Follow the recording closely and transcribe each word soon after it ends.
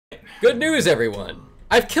Good news, everyone!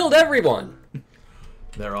 I've killed everyone!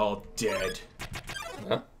 They're all dead.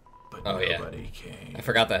 Huh? But Oh, nobody came. I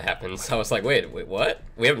forgot that happened, so I was like, wait, what?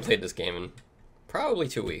 We haven't played this game in probably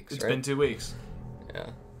 2 weeks, It's right? been 2 weeks. Yeah.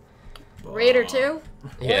 Raider 2?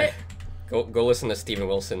 Yeah. Go listen to Steven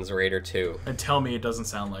Wilson's Raider 2. And tell me it doesn't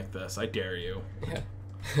sound like this. I dare you. Yeah.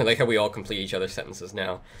 I like how we all complete each other's sentences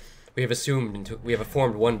now. We have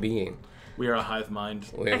formed one being. We are a hive mind.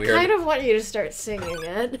 I kind of want you to start singing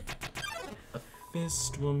it.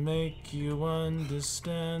 Fist will make you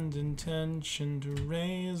understand intention to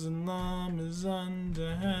raise alarm is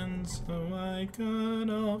underhand, so I got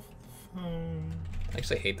off the phone. I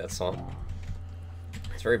actually hate that song.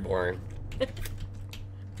 It's very boring.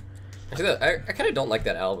 Actually, I kind of don't like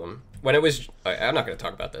that album. When it was... I'm not going to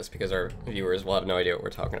talk about this because our viewers will have no idea what we're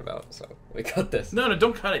talking about, so we cut this. No,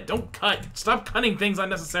 don't cut it. Don't cut. Stop cutting things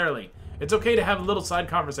unnecessarily. It's okay to have little side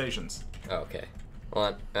conversations. Oh, okay.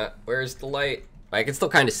 Hold on. Where's the light? I can still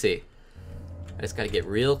kind of see. I just got to get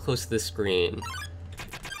real close to the screen.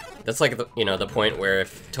 That's like, the point where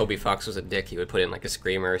if Toby Fox was a dick, he would put in like a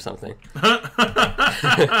screamer or something.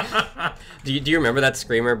 Do you remember that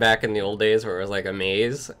screamer back in the old days where it was like a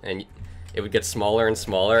maze and it would get smaller and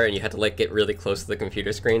smaller and you had to like get really close to the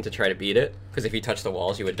computer screen to try to beat it? Because if you touched the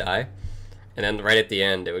walls, you would die. And then right at the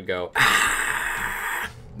end, it would go, ah!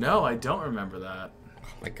 No, I don't remember that. Oh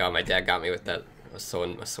my god, my dad got me with that. I was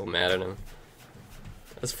so mad at him.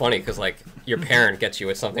 It's funny because like your parent gets you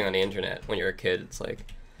with something on the internet when you're a kid. It's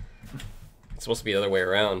like it's supposed to be the other way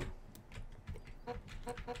around.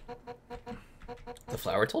 The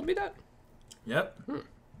flower told me that? Yep.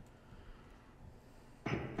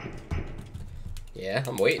 Yeah,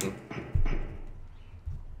 I'm waiting.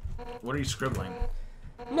 What are you scribbling?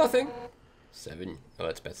 Nothing. 7. Oh,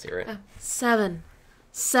 that's Betsy, right? 7.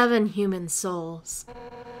 7 human souls.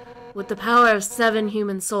 With the power of 7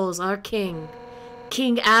 human souls, our king,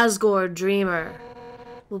 King Asgore Dreamer,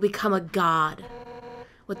 will become a god.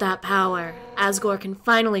 With that power, Asgore can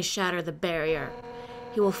finally shatter the barrier.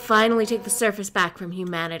 He will finally take the surface back from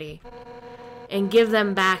humanity and give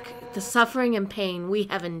them back the suffering and pain we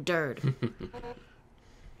have endured.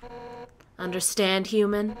 Understand,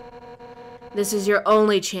 human? This is your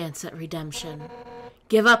only chance at redemption.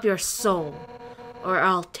 Give up your soul, or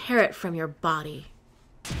I'll tear it from your body.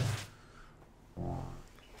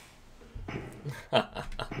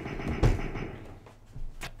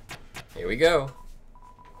 Here we go.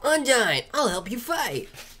 Undyne, I'll help you fight.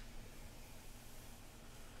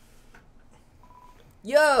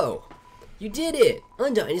 Yo, you did it.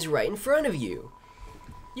 Undyne is right in front of you.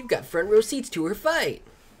 You've got front row seats to her fight.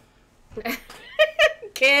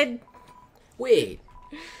 Kid. Wait,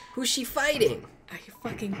 who's she fighting? Are you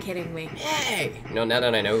fucking kidding me? Hey! No, now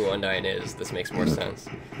that I know who Undyne is, this makes more sense.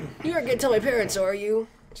 You aren't gonna tell my parents, are you?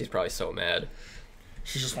 She's probably so mad.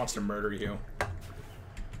 She just wants to murder you.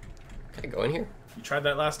 Can I go in here? You tried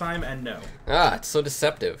that last time, and no. Ah, it's so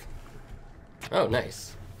deceptive. Oh,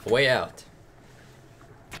 nice. A way out.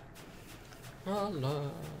 La la,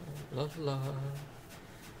 la la.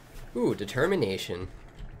 Ooh, determination.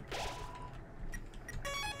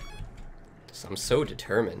 I'm so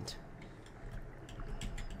determined.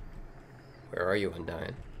 Where are you,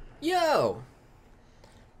 Undyne? Yo!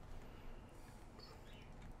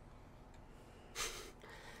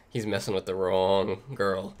 He's messing with the wrong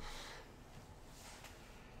girl.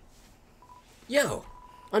 Yo!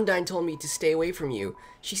 Undyne told me to stay away from you.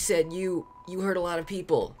 She said you hurt a lot of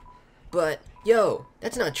people. But, yo,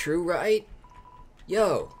 that's not true, right?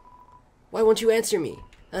 Yo! Why won't you answer me?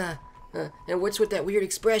 And what's with that weird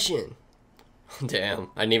expression?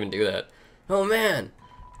 Damn, I didn't even do that. Oh, man.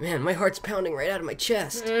 Man, my heart's pounding right out of my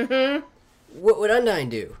chest. Mm-hmm. What would Undyne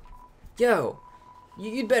do? Yo,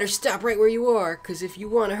 you'd better stop right where you are, because if you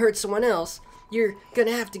want to hurt someone else, you're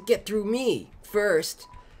gonna have to get through me first.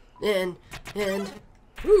 And,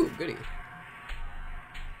 ooh, goody.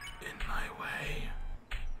 In my way.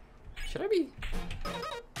 Should I be...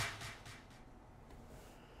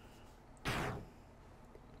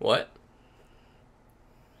 What?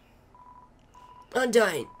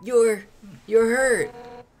 Undyne, you're hurt.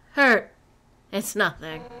 Hurt. It's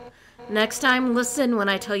nothing. Next time, listen when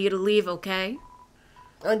I tell you to leave, okay?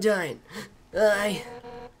 Undyne,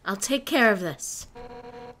 I'll take care of this.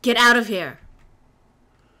 Get out of here.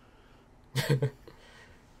 This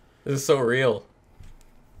is so real.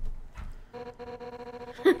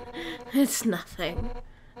 It's nothing.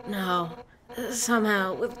 No.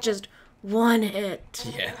 Somehow, with just one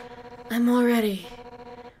hit. Yeah. I'm already...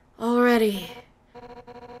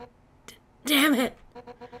 Damn it!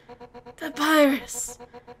 The Pyrus!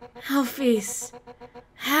 Alphys!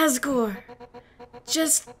 Asgore!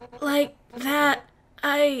 just like that,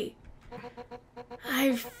 I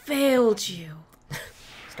failed you.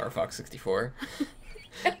 Star Fox 64.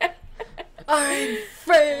 I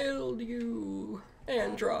failed you,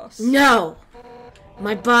 Andros. No!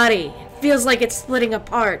 My body feels like it's splitting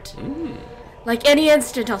apart. Like any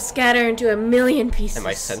instant, I'll scatter into a million pieces. Am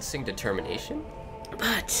I sensing determination?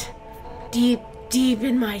 But deep, deep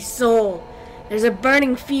in my soul, there's a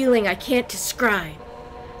burning feeling I can't describe.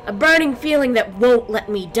 A burning feeling that won't let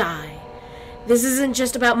me die. This isn't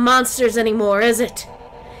just about monsters anymore, is it?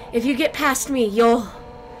 If you get past me, you'll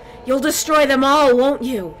destroy them all, won't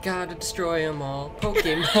you? Gotta destroy them all.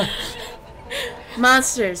 Pokemon.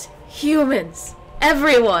 Monsters, humans,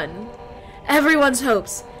 everyone. Everyone's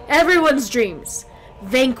hopes, everyone's dreams,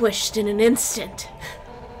 vanquished in an instant.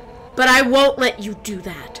 But I won't let you do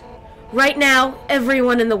that. Right now,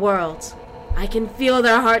 everyone in the world, I can feel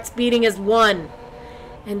their hearts beating as one.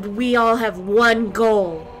 And we all have one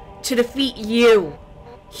goal, to defeat you.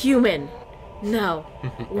 Human. No.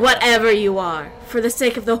 Whatever you are, for the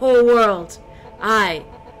sake of the whole world, I,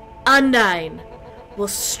 Undyne, will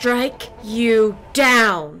strike you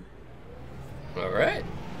down. Alright.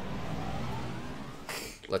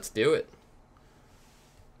 Let's do it.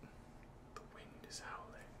 The wind is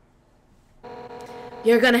howling.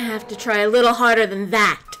 You're gonna have to try a little harder than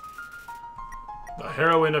that. The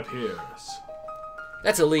heroine appears.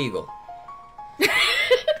 That's illegal.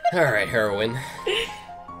 Alright, heroine.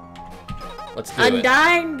 Let's do it.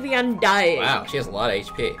 Undyne the Undying. Wow, she has a lot of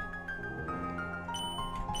HP.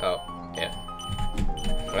 Oh, yeah.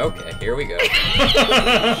 Okay, here we go.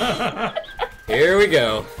 Here we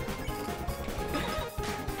go.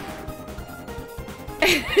 I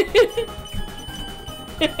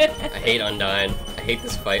hate Undyne. I hate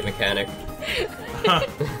this fight mechanic.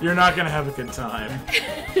 You're not gonna have a good time.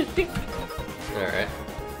 Alright.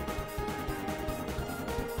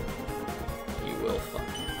 You will fuck.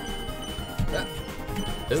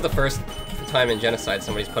 This is the first time in Genocide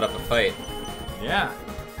somebody's put up a fight. Yeah.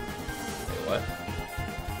 Wait, what?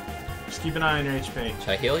 Just keep an eye on your HP. Should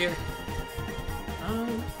I heal here?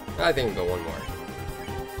 I think we'll go one more.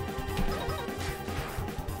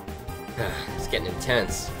 It's getting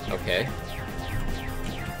intense. Okay.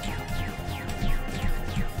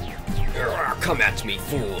 Come at me,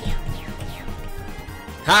 fool!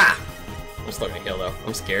 Ha! I'm still gonna heal though.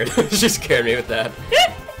 I'm scared. She scared me with that.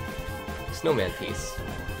 Snowman piece.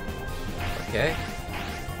 Okay.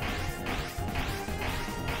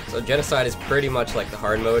 So Genocide is pretty much like the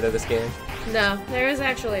hard mode of this game. No, there is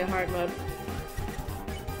actually a hard mode.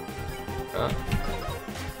 Huh?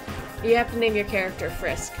 You have to name your character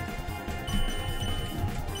Frisk.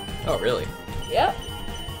 Oh, really? Yep.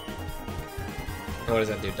 And what does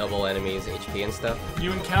that do? Double enemies, HP and stuff?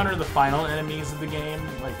 You encounter the final enemies of the game,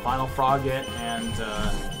 like Final Frogget and,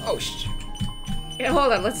 Oh, shh. Yeah,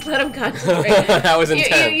 hold on, let's let him concentrate. That was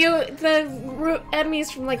intense. The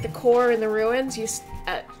enemies from like the core and the ruins,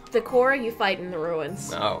 the core you fight in the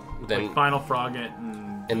ruins. Oh, then... like Final Frogget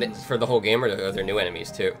and... for the whole game, or are there new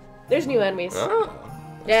enemies, too? There's new enemies. Oh.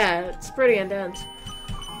 Yeah, it's pretty intense.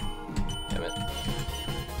 Damn it.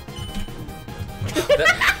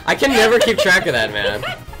 I can never keep track of that, man.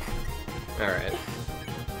 Alright.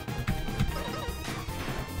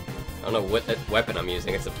 I don't know what weapon I'm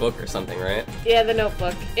using. It's a book or something, right? Yeah, the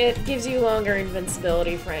notebook. It gives you longer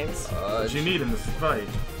invincibility frames. What you need in this fight.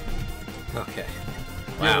 Okay.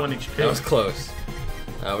 You have Wow, 1 HP. that was close.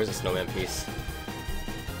 Oh, where's a snowman piece?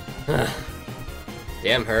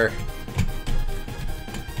 Damn her.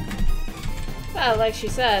 Well, like she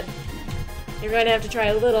said, you're going to have to try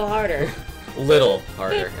a little harder. Little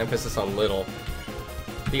harder. Emphasis on little.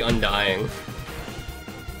 The Undying.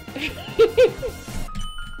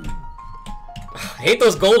 I hate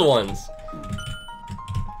those gold ones.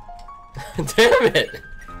 Damn it.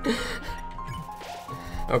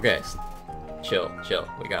 Okay. Chill, chill.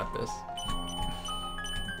 We got this.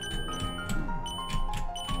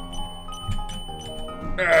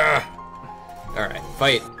 Alright,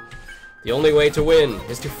 fight. The only way to win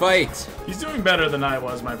is to fight. He's doing better than I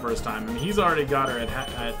was my first time. I mean, he's already got her at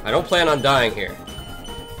I don't plan on dying here.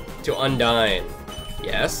 To Undyne.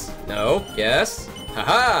 Yes? No? Yes?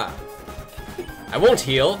 Haha! I won't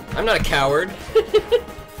heal. I'm not a coward.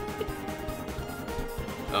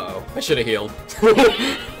 Uh-oh. I should have healed.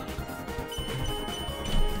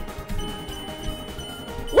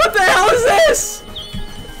 What the hell is this?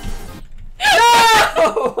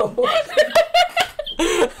 No!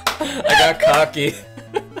 I got cocky.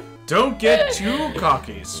 Don't get too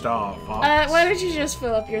cocky, Star Fox. Why don't you just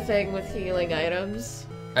fill up your thing with healing items?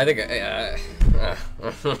 I think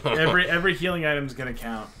Every healing item's gonna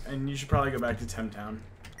count, and you should probably go back to Temtown.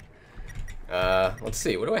 Let's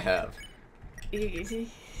see. What do I have?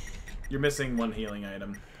 You're missing one healing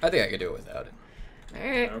item. I think I could do it without it.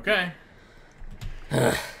 Alright. Okay.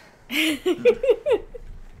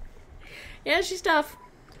 Yeah, she's tough.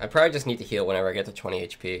 I probably just need to heal whenever I get to 20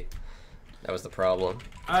 HP. That was the problem.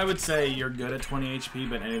 I would say you're good at 20 HP,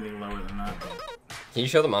 but anything lower than that. Can you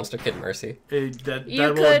show the Monster Kid mercy? That You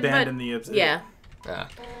will could, abandon but the... yeah. Ah,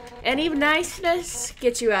 Any niceness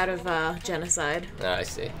gets you out of Genocide. I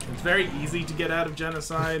see. It's very easy to get out of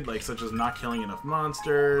Genocide, like such as not killing enough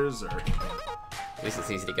monsters, or... At least it's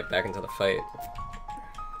easy to get back into the fight.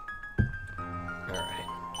 Alright.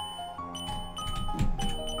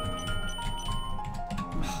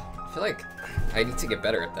 I feel like I need to get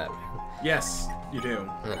better at that, man. Yes, you do.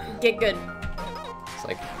 Get good. It's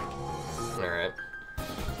like... Alright.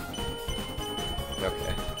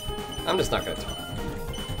 Okay. I'm just not gonna talk.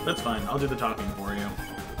 That's fine. I'll do the talking for you.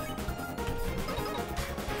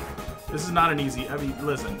 This is not an easy... I mean,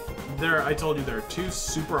 listen. I told you there are 2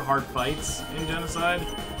 super hard fights in Genocide.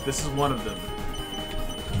 This is one of them.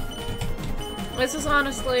 This is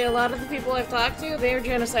honestly, a lot of the people I've talked to, their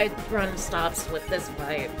Genocide run stops with this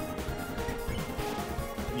fight.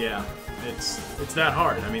 Yeah, it's that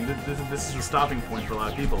hard. I mean, this is a stopping point for a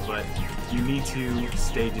lot of people, but you need to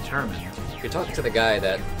stay determined. You're talking to the guy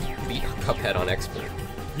that beat Cuphead on Expert.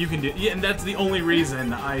 You can do... Yeah, and that's the only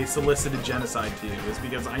reason I solicited Genocide to you, is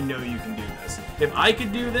because I know you can do this. If I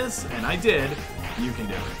could do this, and I did, you can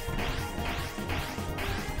do it.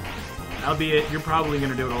 Albeit, you're probably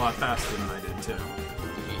going to do it a lot faster than I did, too.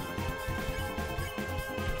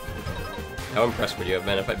 How impressed would you have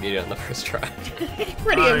been if I beat it on the first try?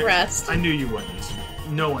 Pretty impressed. I knew you wouldn't.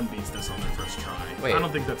 No one beats this on their first try. Wait. I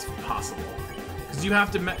don't think that's possible. Because you have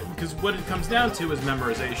to... Because what it comes down to is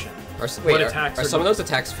memorization. Are some of those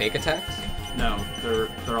attacks fake attacks? No,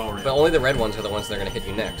 they're all real. But only the red ones are the ones that are going to hit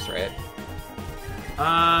you next, right?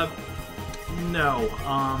 No.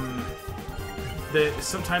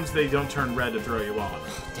 Sometimes they don't turn red to throw you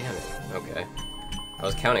off. Damn it. Okay. I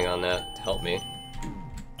was counting on that to help me.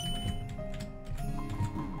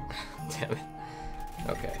 Damn it.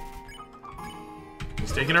 Okay.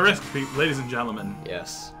 He's taking a risk, ladies and gentlemen.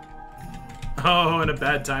 Yes. Oh, and a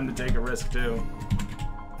bad time to take a risk, too.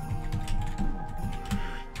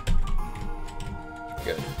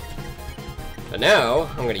 Good. But now,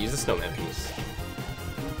 I'm going to use the snowman piece.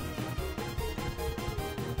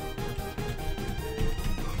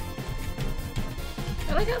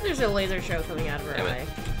 I like how there's a laser show coming out of her Damn eye. it.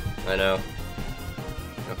 I know.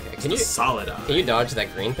 Okay, can you... Solid eye. Can you dodge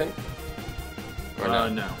that green thing? Or no?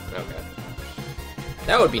 No. Okay.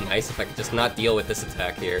 That would be nice if I could just not deal with this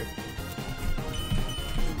attack here.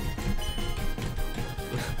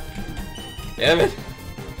 Damn it.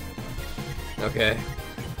 Okay.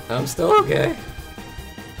 I'm still okay.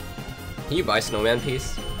 Can you buy snowman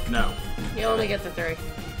piece? No. You only get the 3.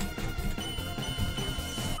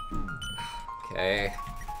 Okay.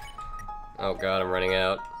 Oh god, I'm running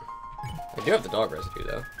out. I do have the dog residue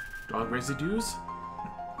though. Dog residues?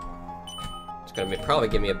 It's gonna probably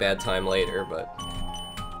give me a bad time later, but...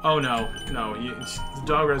 Oh, no. No, the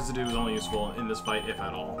dog residue is only useful in this fight, if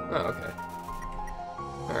at all. Oh, okay.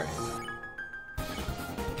 Alright.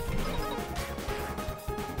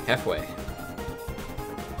 Halfway.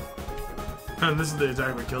 This is the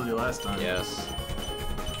attack that killed you last time. Yes.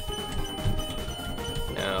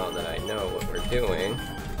 Now that I know what we're doing,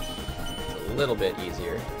 it's a little bit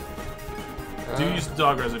easier. Do you use the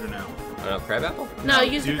dog residue now? I don't know, crab apple? No,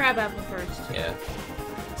 use the crab apple first. Yeah.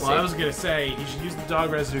 Well, I was gonna say you should use the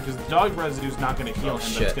dog residue because the dog residue is not gonna heal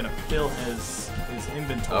him, but it's gonna fill his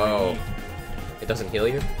inventory. Oh. It doesn't heal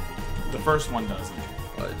you? The first one doesn't.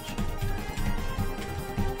 Fudge.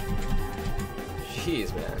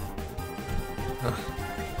 Jeez, man.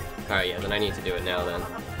 Alright, yeah, then I need to do it now then.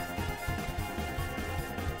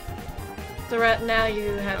 So right now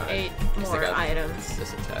you have 8 Guess I more got items.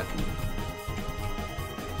 This attack.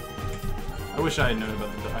 I wish I had known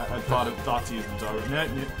about the dog. I thought to use the dog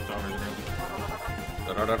residue.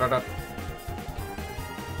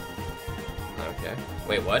 Okay.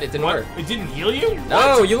 Wait, what? It didn't work. It didn't heal you?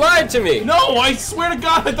 No, What? you lied to me! No, I swear to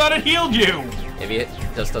God, I thought it healed you! Maybe it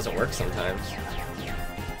just doesn't work sometimes.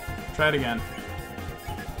 Try it again.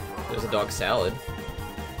 There's a dog salad.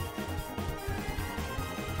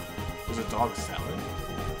 There's a dog salad.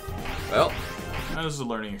 Well. That was a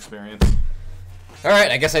learning experience.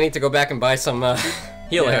 Alright, I guess I need to go back and buy some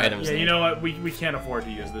healing items. Yeah, you know what? We can't afford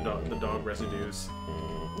to use the dog residues.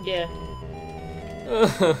 Yeah.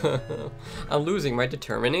 I'm losing my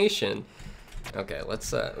determination. Okay,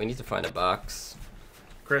 let's we need to find a box.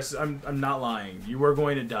 Chris, I'm not lying. You are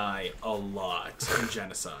going to die a lot in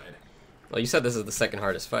Genocide. Well, you said this is the second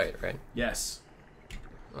hardest fight, right? Yes.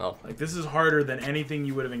 Well, Like, this is harder than anything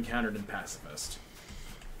you would have encountered in Pacifist.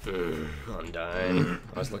 Undyne.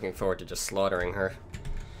 I was looking forward to just slaughtering her.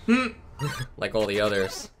 Like all the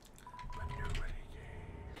others.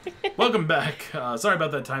 Welcome back. Sorry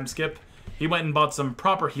about that time skip. He went and bought some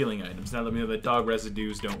proper healing items now that we know that dog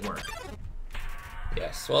residues don't work.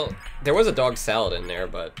 Yes, well, there was a dog salad in there,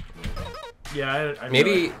 but Yeah, I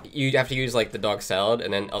maybe you'd have to use like the dog salad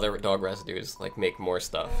and then other dog residues like make more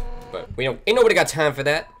stuff. But we don't. Ain't nobody got time for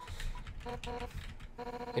that.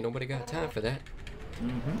 Ain't nobody got time for that.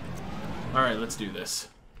 All right, let's do this.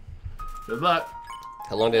 Good luck.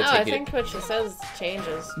 How long did it Oh, take I you? think what she says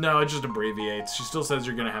changes. No, it just abbreviates. She still says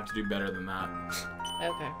you're gonna have to do better than that.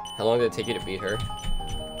 Okay. How long did it take you to beat her?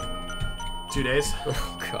 2 days.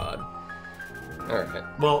 Oh God. All right.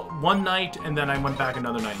 Well, one night, and then I went back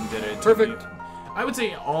another night and did it. It took Perfect. me- I would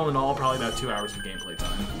say all in all, probably about 2 hours of gameplay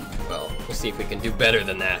time. Well, we'll see if we can do better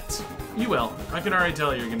than that. You will. I can already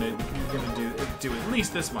tell you're gonna do at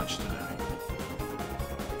least this much today.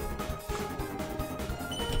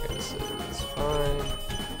 Okay, this is fine.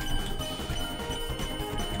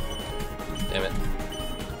 Damn it.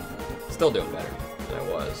 Still doing better than I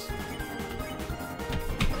was.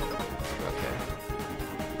 Okay.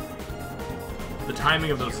 The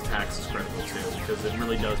timing of those attacks is critical too, because it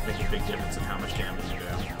really does make a big difference in how much damage you do.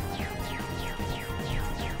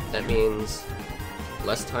 That means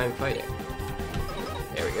less time fighting.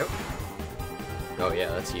 There we go. Oh yeah,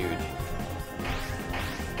 that's huge.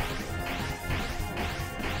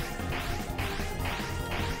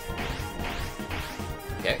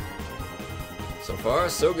 Okay. So far,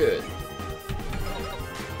 so good.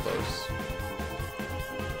 Close.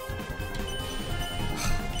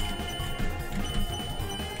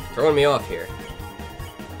 Throwing me off here.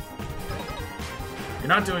 You're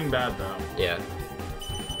not doing bad though. Yeah.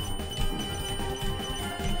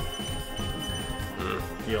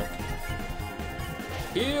 Heal.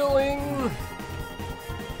 Healing!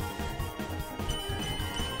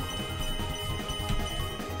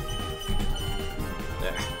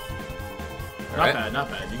 There. Not Alright. bad, not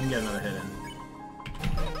bad. You can get another hit in.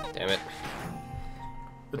 Damn it.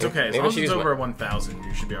 It's okay. As Maybe long as she it's used over 1,000,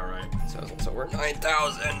 you should be alright. So we're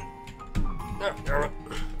 9,000.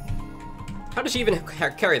 How does she even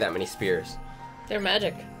carry that many spears? They're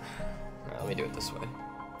magic. Let me do it this way.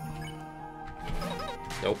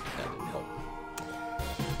 Nope, that didn't help.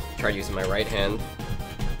 Tried using my right hand.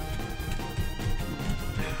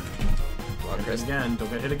 Come on, Chris. Again, don't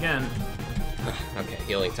get hit again. Okay,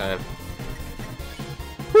 healing time.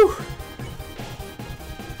 Whew.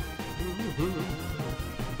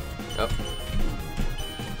 Oh.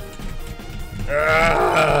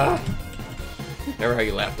 Remember how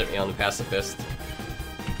you laughed at me on the pacifist?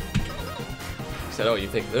 You said, oh, you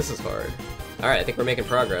think this is hard. Alright, I think we're making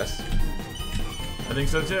progress. I think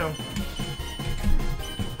so too.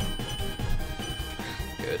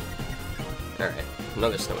 Good. Alright,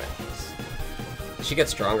 another snowman. She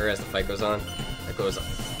gets stronger as the fight goes on? It goes up.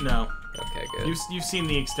 No. Okay, good. You've seen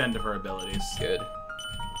the extent of her abilities. Good.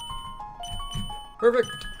 Perfect.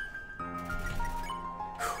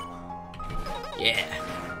 Yeah.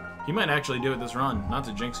 He might actually do it this run, not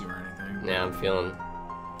to jinx you or anything. Yeah, I'm feeling...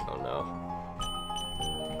 Oh no.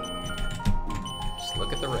 Just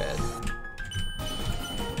look at the red.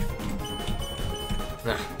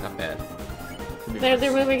 Not bad. Could be They're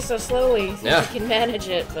worse. moving so slowly, so Yeah. you can manage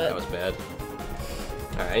it, That but was bad.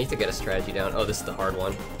 Alright, I need to get a strategy down. Oh, this is the hard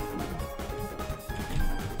one.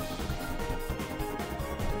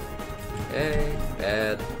 Okay,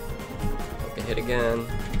 bad. Get hit again.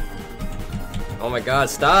 Oh my god,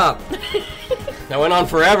 stop! That went on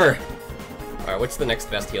forever! Alright, what's the next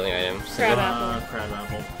best healing item? Crab apple. Crab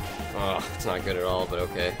apple. Oh, it's not good at all, but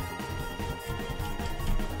okay.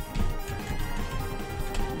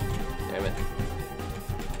 Damn it.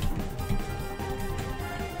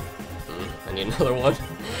 I need another one.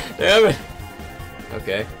 Damn it!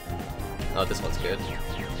 Okay. Oh, this one's good.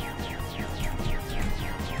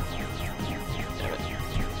 Damn it.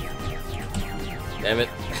 Damn it.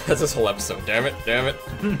 That's this whole episode. Damn it, damn it.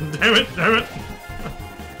 Damn it, damn it!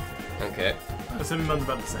 Okay. Cinnamon bun's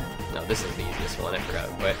about the same. No, this is the easiest one. I forgot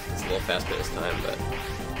to quit. It's a little faster this time, but...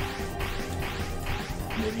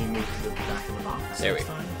 Maybe move to the back of the box. There we next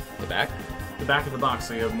go. time. The back? The back of the box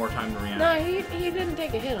so you have more time to react. no, he didn't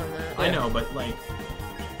take a hit on that. I know, but like,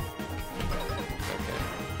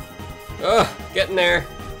 Okay. Ugh! Getting there!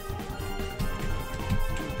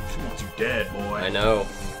 she wants you dead, boy. I know.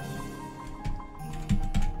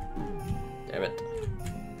 Damn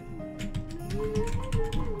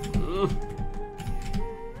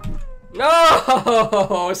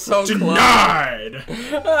No, so Denied!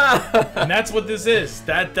 And that's what this is.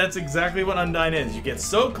 That's exactly what Undyne is. You get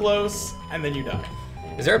so close, and then you die.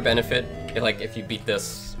 Is there a benefit, if you beat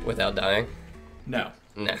this without dying? No.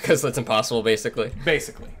 No, because that's impossible, basically.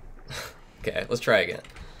 Basically. Okay, let's try again.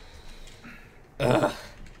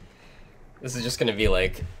 This is just gonna be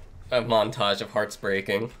like a montage of hearts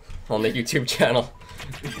breaking on the YouTube channel.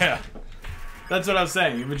 Yeah. That's what I was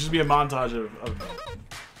saying. It would just be a montage of...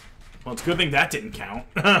 Well, it's a good thing that didn't count.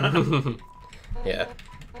 Yeah.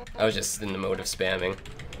 I was just in the mode of spamming.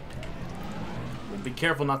 Be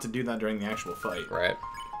careful not to do that during the actual fight. Right.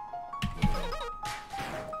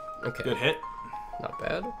 Okay. Good hit. Not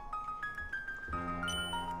bad.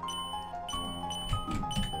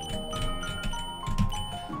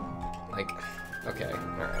 Okay,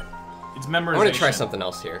 alright. It's memorization. I'm gonna try something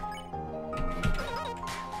else here.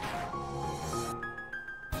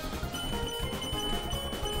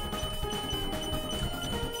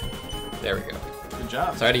 There we go. Good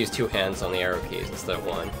job. So I had to use 2 hands on the arrow keys instead of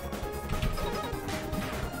 1.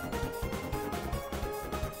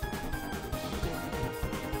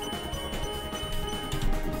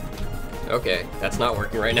 Okay, that's not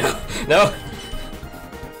working right now. No!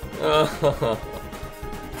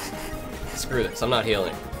 Screw this, I'm not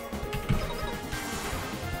healing.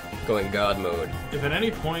 Going God mode. If at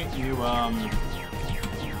any point you want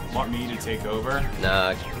me to take over...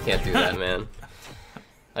 Nah, you can't do that, man.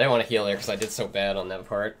 I didn't want to heal there because I did so bad on that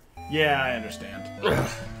part. Yeah, I understand.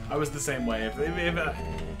 I was the same way. If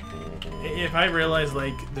I realize,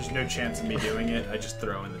 like, there's no chance of me doing it, I just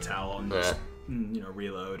throw in the towel and just,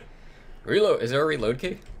 reload. Reload? Is there a reload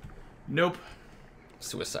key? Nope.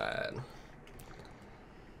 Suicide.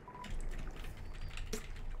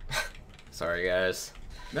 Sorry, guys.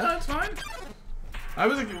 No, that's fine. I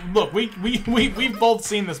was like, look, we've both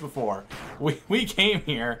seen this before. We came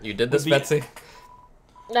here. You did this, Betsy?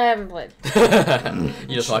 I haven't played.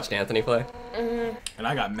 You just watched Anthony play? And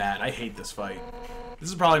I got mad. I hate this fight. This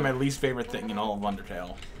is probably my least favorite thing in all of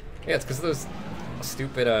Undertale. Yeah, it's because of those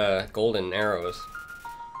stupid golden arrows.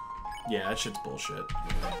 Yeah, that shit's bullshit.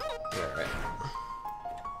 Alright.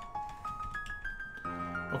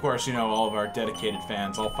 Of course, you know, all of our dedicated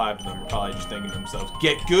fans, all 5 of them, are probably just thinking to themselves,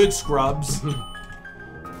 get good, scrubs!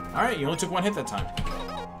 Alright, you only took 1 hit that time.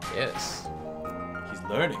 Yes. He's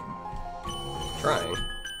learning. Trying.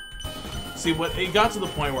 See, it got to the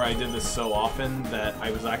point where I did this so often that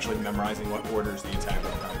I was actually memorizing what orders the attack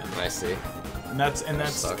would come in. I see. And that's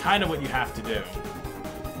kind of what you have to do.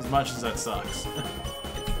 As much as that sucks.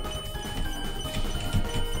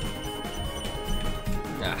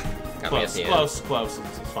 Got me at the end. Close.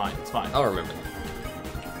 It's fine. It's fine. I'll remember that.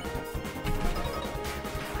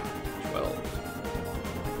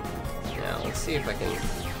 12. Now, let's see if I can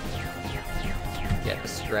get a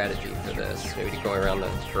strategy for this. Maybe going around the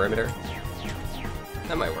perimeter.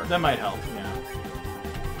 That might work. That might help, yeah.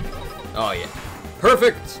 Oh, yeah.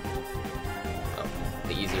 Perfect! Oh,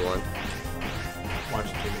 the easy one. Watch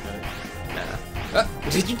it take a minute. Nah.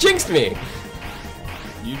 You jinxed me!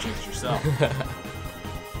 You jinxed yourself.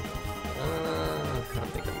 I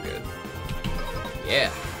don't think I'm good.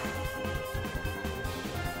 Yeah.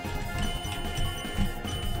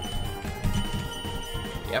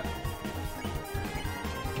 Yep.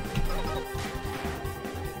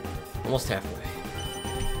 Almost halfway.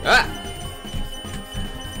 Ah!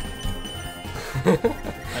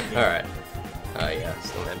 Alright. Yeah,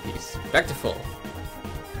 still in peace. Back to full.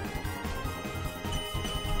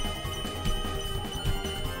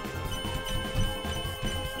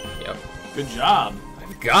 Yep. Good job.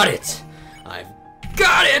 I've got it! I've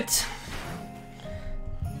got it!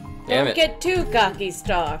 Damn Don't it. get too cocky,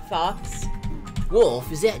 Star Fox.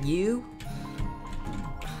 Wolf, is that you?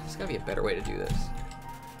 There's gotta be a better way to do this.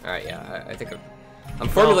 Alright, yeah, I think I'm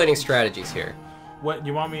formulating strategies here. What,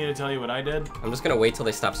 you want me to tell you what I did? I'm just gonna wait till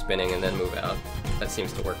they stop spinning and then move out. That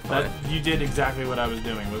seems to work fine. You did exactly what I was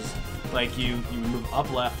doing, was like you move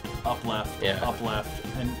up left, Yeah. up left,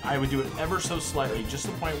 and I would do it ever so slightly, just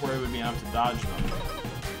to the point where I would be able to dodge them.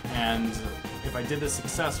 And if I did this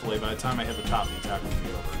successfully, by the time I hit the top, the attack would be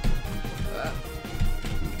over.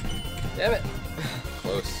 Damn it.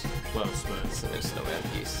 Close. Close, but It's a new snowman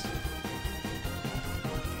piece.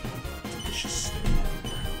 it's a vicious stick.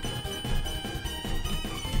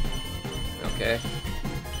 Okay.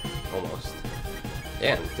 Almost.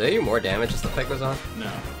 Damn, do they do more damage as the fight goes on?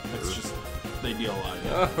 No, it's just, they deal a lot of Oh,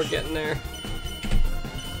 damage. we're getting there.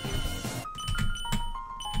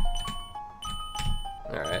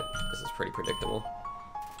 Alright, this is pretty predictable.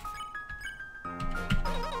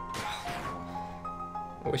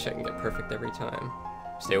 I wish I can get perfect every time.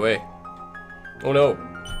 Stay away. Oh no.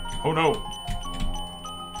 Oh no!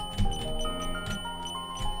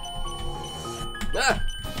 Ah!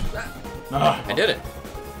 Ah. I did it.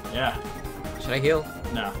 Yeah. Should I heal?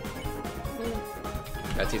 No.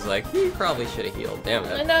 Betsy's like, you probably should have healed. Damn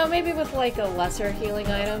it. No, maybe with like a lesser healing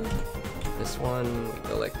item. This one, we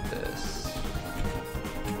go like this.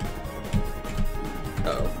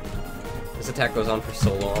 Uh-oh. This attack goes on for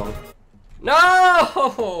so long.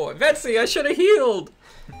 No! Betsy, I should have healed!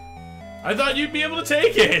 I thought you'd be able to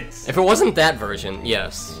take it! If it wasn't that version,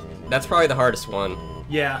 yes. That's probably the hardest one.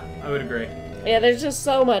 Yeah, I would agree. Yeah, there's just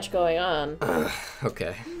so much going on.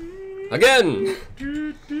 Okay. Again!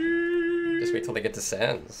 Just wait till they get to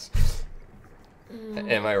Sans.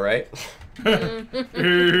 Am I right? You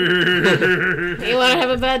wanna have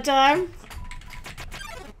a bad time?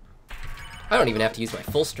 I don't even have to use my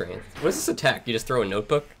full strength. What is this attack? You just throw a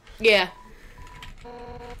notebook? Yeah.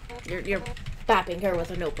 You're bapping her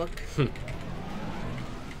with a notebook.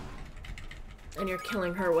 And you're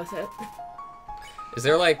killing her with it. Is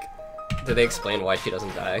there like... Do they explain why she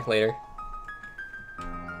doesn't die later?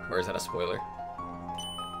 Or is that a spoiler?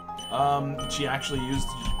 She actually used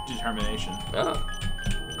determination. Oh.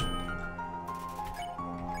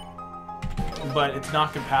 But it's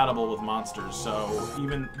not compatible with monsters, so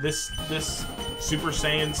even this Super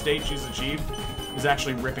Saiyan state she's achieved is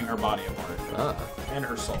actually ripping her body apart. Ah. And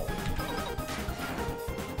her soul.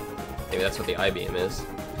 Maybe that's what the I-beam is.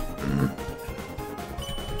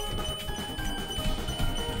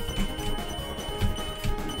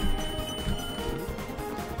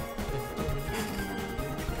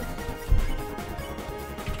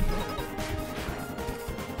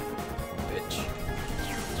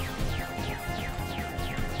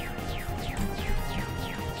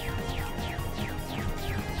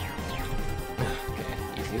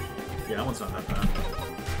 Yeah, that one's not that bad.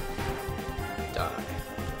 Die.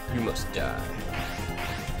 You must die.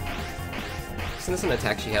 Isn't this an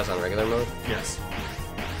attack she has on regular mode? Yes.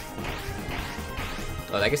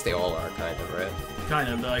 Oh, I guess they all are, kind of, right? Kind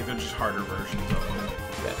of, like they're just harder versions of them.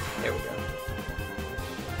 Yeah, there we go.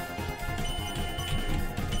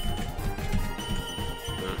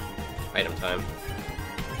 Item time.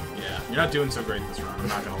 Yeah, you're not doing so great this round, I'm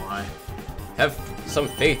not gonna lie. Have some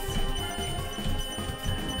faith.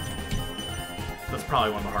 That's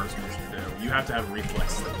probably one of the hardest moves to do. You have to have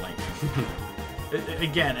reflexes like lightning.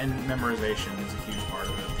 Again, and memorization is a huge part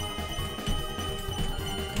of it.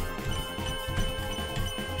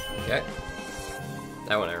 Okay.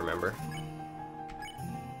 That one I remember.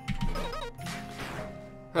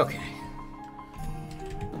 Okay.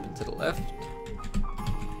 Up and to the left.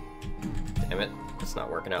 Damn it. It's not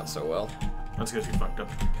working out so well. That's because you fucked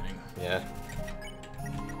up at the beginning. Yeah.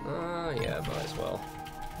 Yeah, might as well.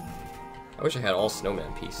 I wish I had all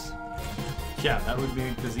snowman piece. Yeah, that would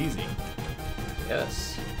be as easy.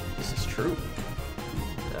 Yes, this is true.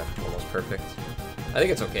 Yeah, almost perfect. I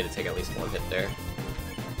think it's okay to take at least one hit there.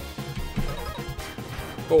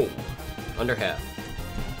 Boom. Under half.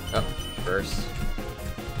 Oh, reverse.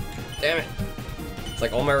 Damn it. It's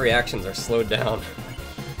like all my reactions are slowed down.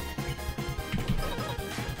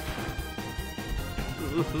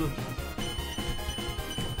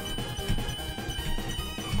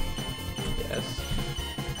 Yes.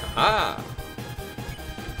 Aha!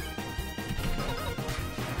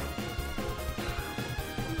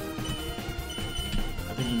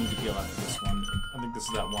 I think you need to heal out of this one. I think this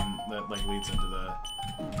is that one that like leads into the...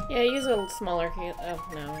 Yeah, use a smaller heal. Oh,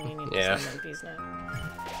 no, you need Yeah. some piece now.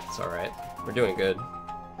 It's alright. We're doing good.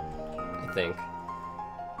 I think.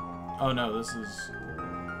 Oh no, this is...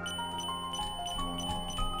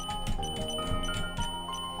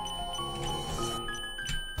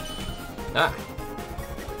 Ah!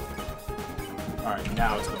 Alright,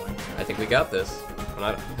 now it's going. I think we got this. I'm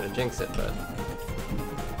not gonna jinx it, but...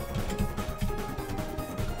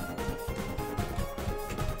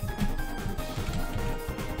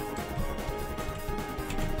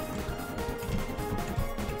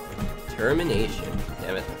 Termination.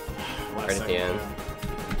 Damn it. Last Right at the second, end.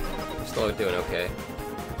 I'm still doing okay.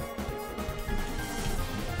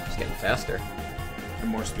 Just getting faster. And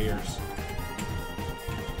more spears.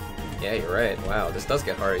 Yeah, you're right. Wow, this does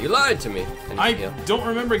get harder. You lied to me. I don't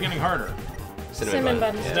remember getting harder. Cinnamon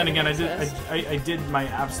buns. Yeah. Then again, I did my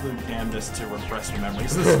absolute damnedest to repress the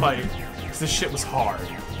memories of this fight. Because this shit was hard.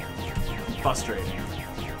 Frustrating.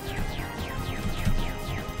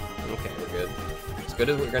 Okay, we're good. As good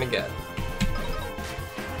as we're gonna get.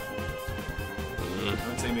 I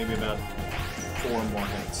would say maybe about 4 more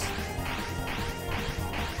hits.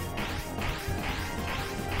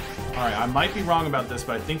 Alright, I might be wrong about this,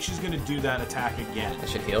 but I think she's going to do that attack again. I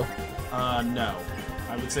should heal. No.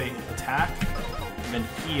 I would say attack, then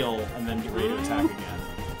heal, and then get ready to attack again.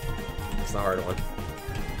 It's the hard one.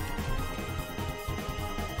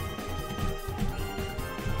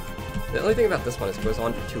 The only thing about this one is it goes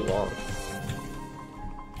on for too long.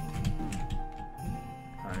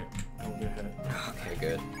 Alright, I'll get hit. Okay,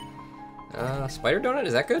 good. Spider donut,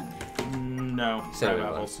 is that good? No, crab Cinnamon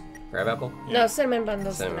apples. bun. Crab apple? No, cinnamon bun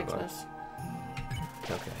does the Cinnamon next bun. best.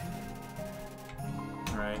 Okay.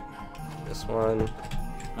 Alright. This one.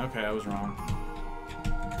 Okay, I was wrong.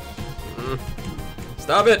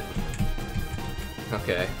 Stop it!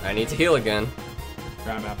 Okay, I need to heal again.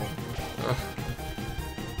 Crab apple.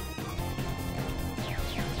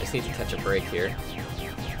 I just need to catch a break here.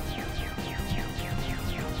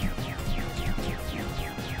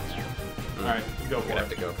 Alright, go I'm for gonna it. have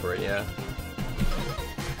to go for it, yeah.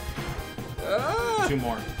 Ah! 2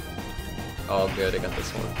 more. Oh, good, I got this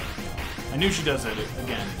one. I knew she does it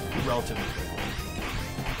again, relatively quickly.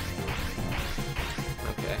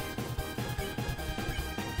 Okay.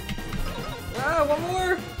 Ah, one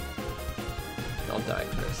more! Don't die,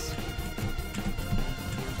 Chris.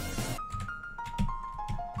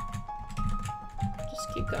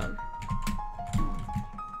 Just keep going.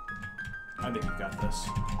 I think you've got this.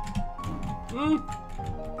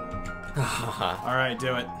 Haha. Alright,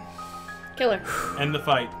 do it. Kill her. End the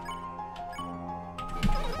fight.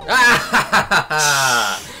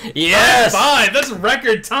 Yes! 5! That's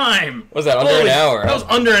record time! What was that, under an hour? That was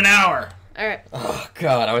under an hour. Alright. Oh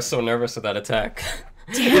god, I was so nervous with that attack.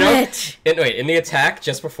 Damn it! In the attack,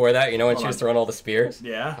 just before that, you know when she was throwing all the spears?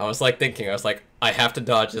 Yeah. I was like thinking, I was like, I have to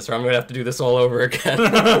dodge this or I'm gonna have to do this all over again.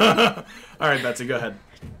 Alright, Betsy, go ahead.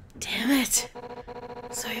 Damn it!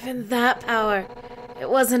 So even that power, it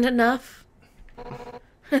wasn't enough?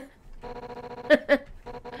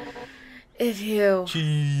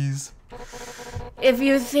 Cheese. If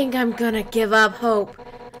you think I'm gonna give up hope,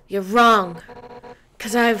 you're wrong.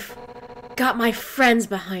 'Cause I've got my friends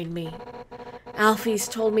behind me. Alfie's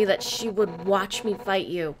told me that she would watch me fight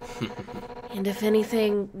you. And if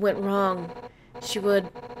anything went wrong, she would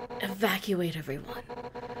evacuate everyone.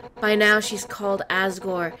 By now she's called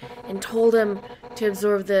Asgore and told him to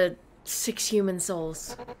absorb the 6 human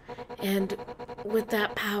souls. And with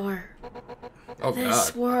that power, Oh this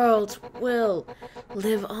god. world will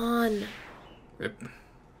live on. Rip.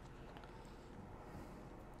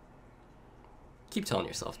 Keep telling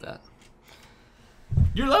yourself that.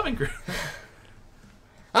 You're loving Groot.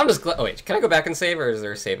 I'm just glad. Oh, wait, can I go back and save or is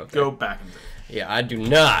there a save up there? Go back and Yeah, I do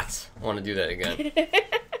not want to do that again.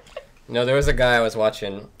 No, there was a guy I was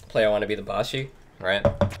watching play I Want to Be the Bashi, right?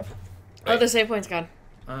 Oh, the save point's gone.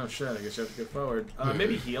 Oh shit, I guess you have to go forward.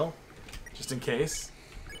 Maybe heal. Just in case.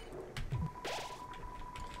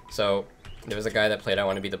 So, there was a guy that played I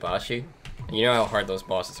Want to Be the Bashi. And you know how hard those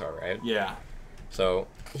bosses are, right? Yeah. So,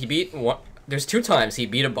 he beat one. There's 2 times he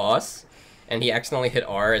beat a boss, and he accidentally hit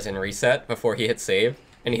R as in reset before he hit save,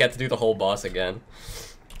 and he had to do the whole boss again.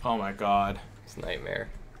 Oh my god. It's a nightmare.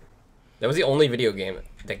 That was the only video game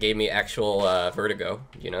that gave me actual vertigo.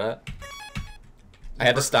 You know that? I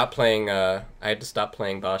had to stop playing.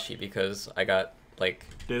 Bashi because I got like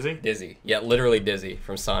Dizzy? dizzy. Yeah, literally dizzy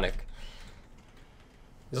from Sonic.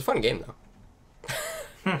 It was a fun game though.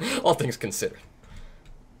 All things considered.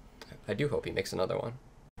 I do hope he makes another one.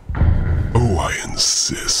 Oh, I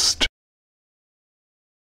insist.